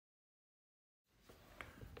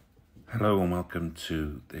Hello and welcome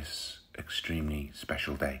to this extremely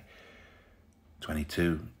special day,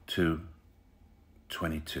 22-2-22,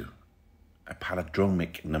 a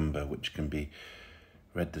palindromic number which can be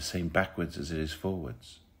read the same backwards as it is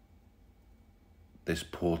forwards. This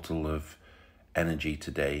portal of energy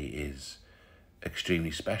today is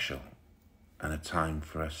extremely special and a time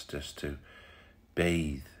for us just to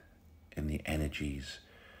bathe in the energies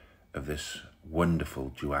of this wonderful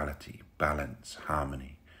duality, balance,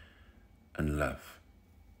 harmony, and love.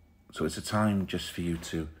 So it's a time just for you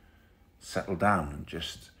to settle down and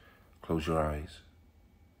just close your eyes,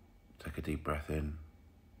 take a deep breath in,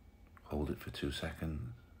 hold it for 2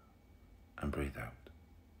 seconds and breathe out.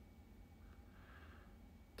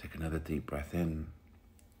 Take another deep breath in,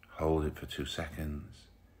 hold it for 2 seconds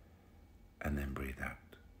and then breathe out.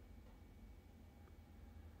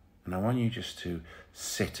 And I want you just to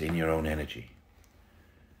sit in your own energy,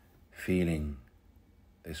 feeling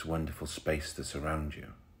this wonderful space that's around you.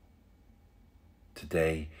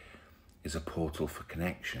 Today is a portal for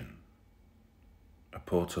connection, a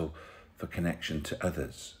portal for connection to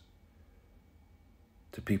others,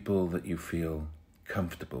 to people that you feel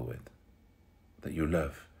comfortable with, that you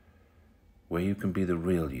love, where you can be the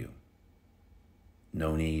real you.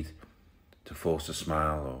 No need to force a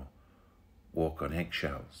smile or walk on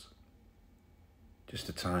eggshells. Just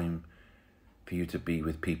a time for you to be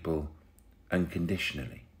with people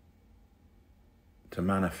unconditionally, to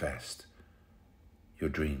manifest your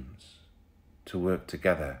dreams, to work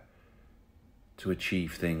together, to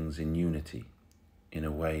achieve things in unity in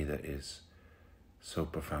a way that is so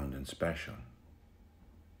profound and special.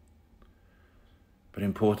 But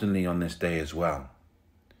importantly on this day as well,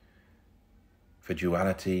 for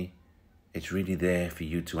duality, it's really there for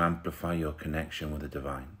you to amplify your connection with the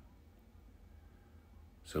divine.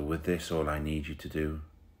 So with this, all I need you to do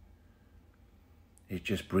is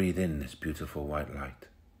just breathe in this beautiful white light,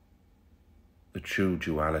 the true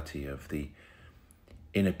duality of the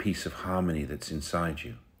inner piece of harmony that's inside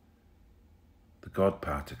you, the God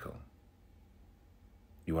particle.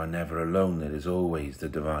 You are never alone. There is always the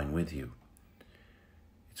divine with you.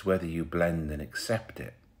 It's whether you blend and accept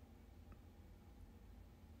it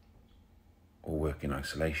or work in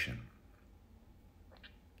isolation.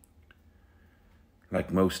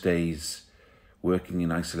 Like most days, working in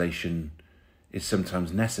isolation is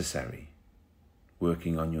sometimes necessary.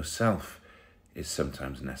 Working on yourself is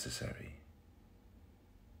sometimes necessary.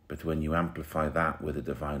 But when you amplify that with a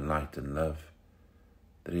divine light and love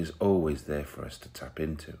that is always there for us to tap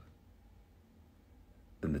into,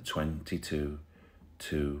 then the 22-2-22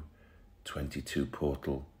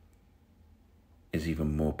 portal is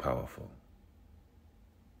even more powerful.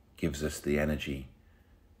 Gives us the energy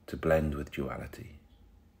to blend with duality,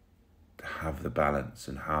 to have the balance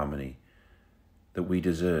and harmony that we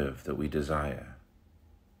deserve, that we desire.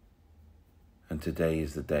 And today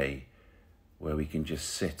is the day where we can just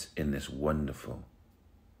sit in this wonderful,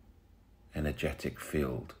 energetic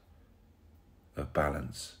field of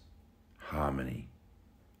balance, harmony,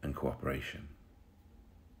 and cooperation.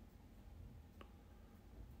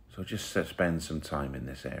 So just spend some time in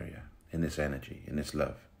this area, in this energy, in this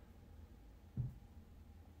love.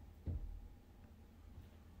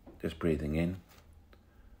 Just breathing in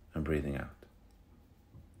and breathing out.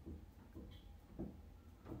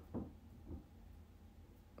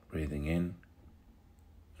 Breathing in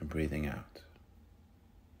and breathing out.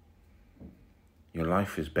 Your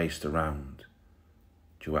life is based around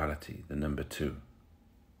duality, the number 2.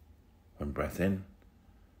 One breath in,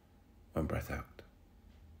 one breath out.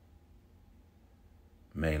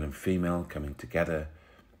 Male and female coming together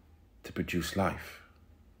to produce life.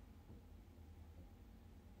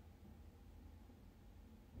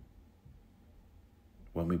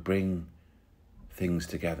 When we bring things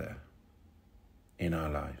together in our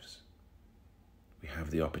lives, we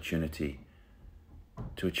have the opportunity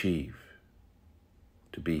to achieve,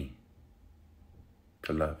 to be,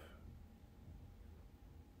 to love.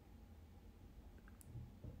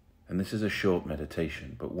 And this is a short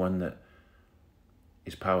meditation, but one that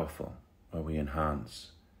is powerful, where we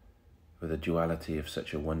enhance with the duality of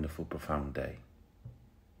such a wonderful, profound day.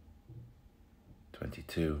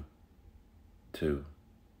 22-2-22.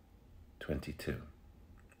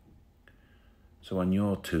 So on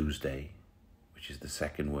your Tuesday, which is the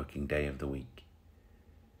second working day of the week,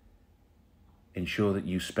 ensure that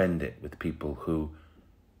you spend it with people who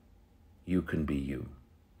you can be you.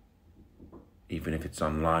 Even if it's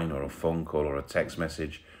online or a phone call or a text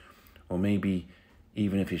message, or maybe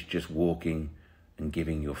even if it's just walking and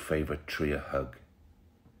giving your favorite tree a hug.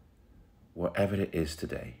 Whatever it is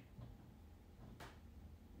today,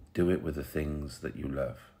 do it with the things that you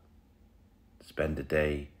love. spend a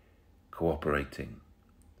day cooperating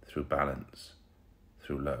through balance,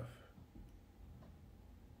 through love.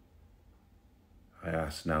 I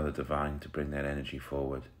ask now the divine to bring that energy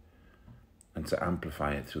forward and to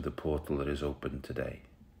amplify it through the portal that is open today,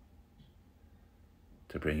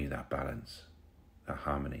 to bring you that balance, that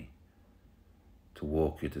harmony, to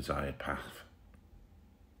walk your desired path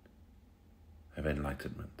of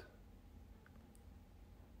enlightenment.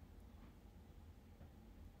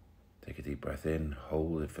 Take a deep breath in,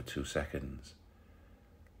 hold it for 2 seconds,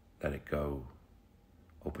 let it go,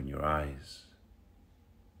 open your eyes,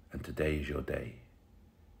 and today is your day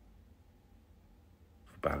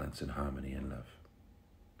for balance and harmony and love.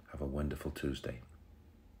 Have a wonderful Tuesday.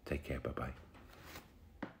 Take care, bye-bye.